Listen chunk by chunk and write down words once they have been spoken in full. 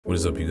What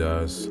is up, you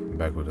guys? I'm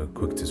back with a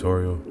quick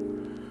tutorial.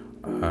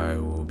 I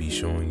will be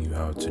showing you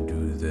how to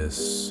do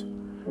this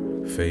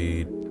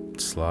fade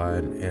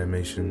slide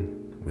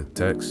animation with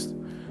text.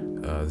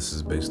 This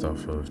is based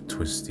off of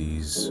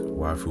Twisty's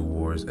Waifu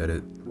Wars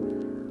edit,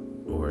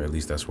 or at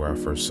least that's where I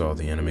first saw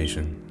the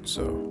animation.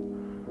 So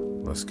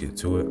let's get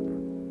to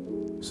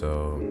it.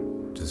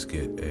 So just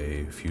get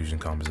a fusion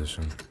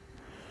composition,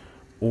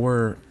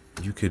 or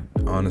you could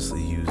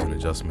honestly use an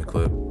adjustment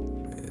clip.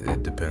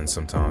 It depends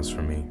sometimes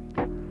for me,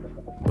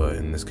 but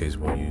in this case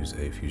we'll use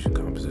a fusion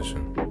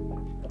composition.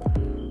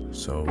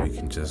 So we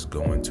can just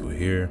go into it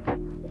here,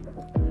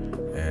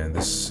 and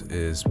this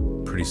is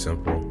pretty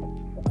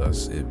simple,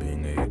 thus it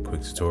being a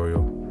quick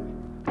tutorial.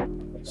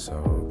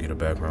 So get a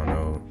background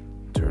node,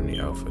 turn the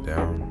alpha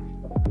down,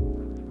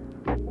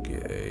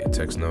 get a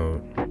text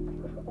node,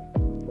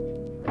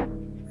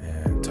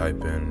 and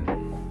type in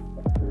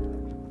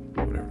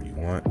whatever you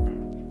want,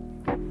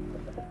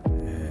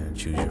 and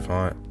choose your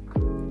font.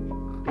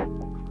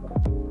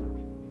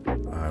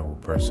 I will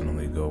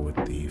personally go with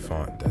the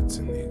font that's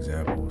in the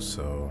example,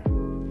 so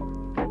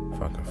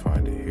if I can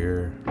find it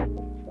here.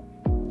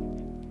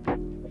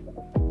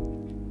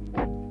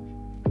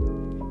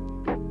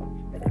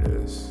 Here it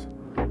is.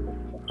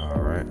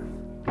 Alright.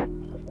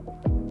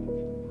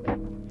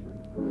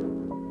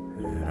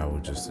 And I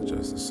will just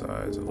adjust the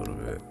size a little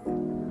bit.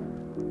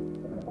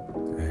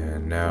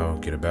 And now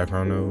get a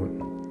background node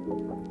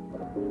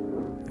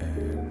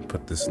and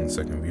put this in the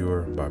second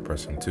viewer by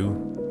pressing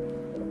 2.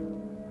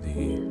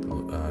 The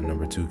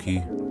number 2 key,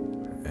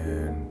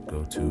 and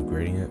go to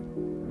gradient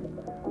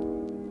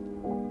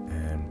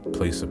and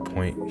place a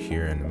point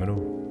here in the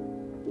middle,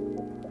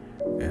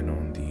 and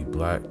on the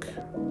black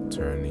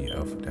turn the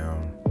alpha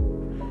down,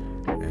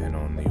 and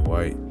on the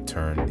white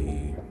turn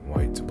the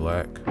white to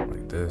black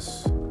like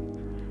this,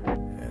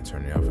 and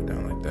turn the alpha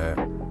down like that,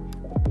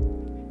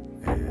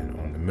 and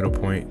on the middle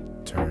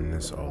point turn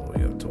this all the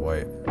way up to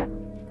white.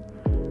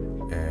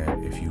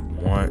 And if you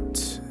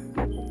want,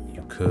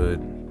 you could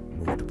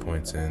move the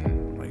points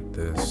in like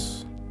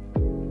this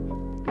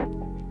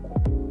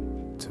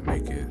to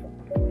make it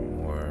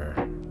more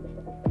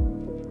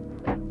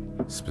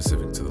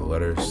specific to the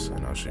letters,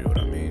 and I'll show you what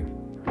I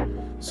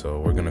mean. So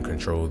we're gonna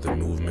control the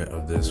movement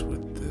of this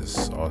with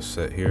this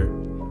offset here,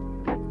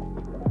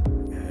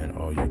 and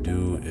all you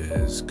do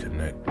is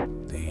connect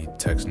the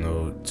text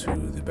node to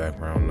the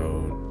background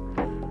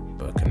node,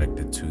 but connect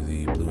it to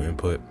the blue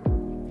input,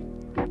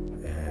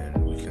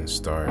 and we can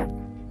start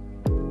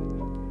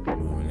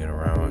moving it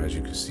around. As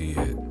you can see,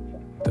 it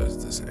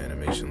does this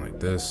animation like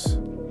this.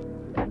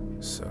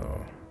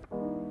 So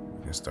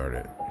we can start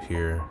it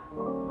here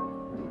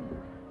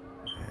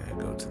and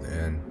go to the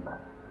end,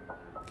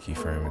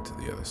 keyframe it to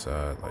the other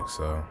side like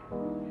so,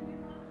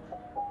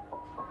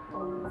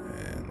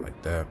 and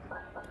like that.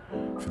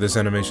 For this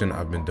animation,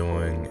 I've been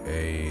doing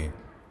a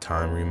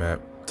time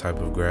remap type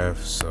of graph,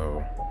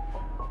 so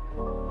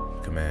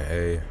Command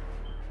A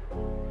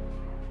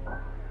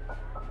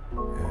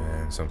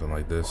and something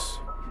like this.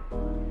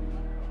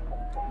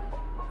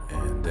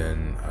 And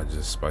then I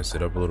just spice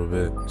it up a little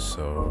bit,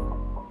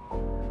 so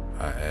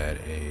I add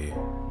a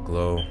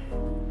glow.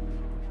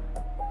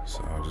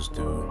 So I'll just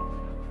do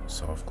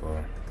soft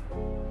glow,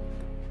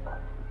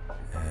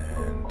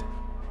 and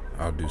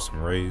I'll do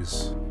some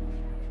rays,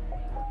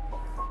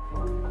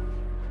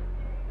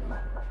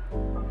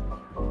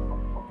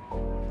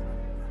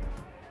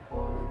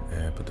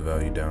 and put the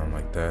value down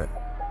like that.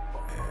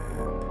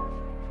 And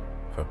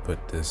if I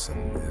put this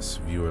in this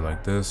viewer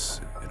like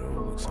this, it'll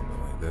look something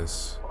like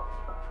this.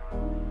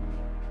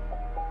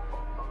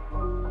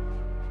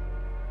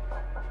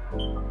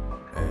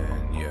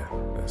 And yeah,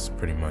 that's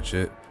pretty much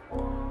it.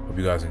 Hope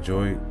you guys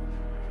enjoyed.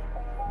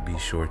 Be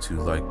sure to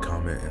like,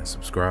 comment, and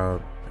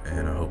subscribe,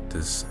 and I hope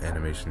this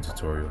animation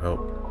tutorial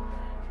helped.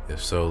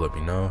 If so, let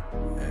me know,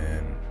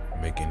 and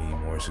make any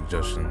more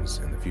suggestions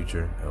in the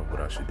future of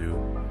what I should do.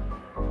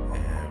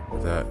 And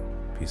with that,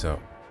 peace out.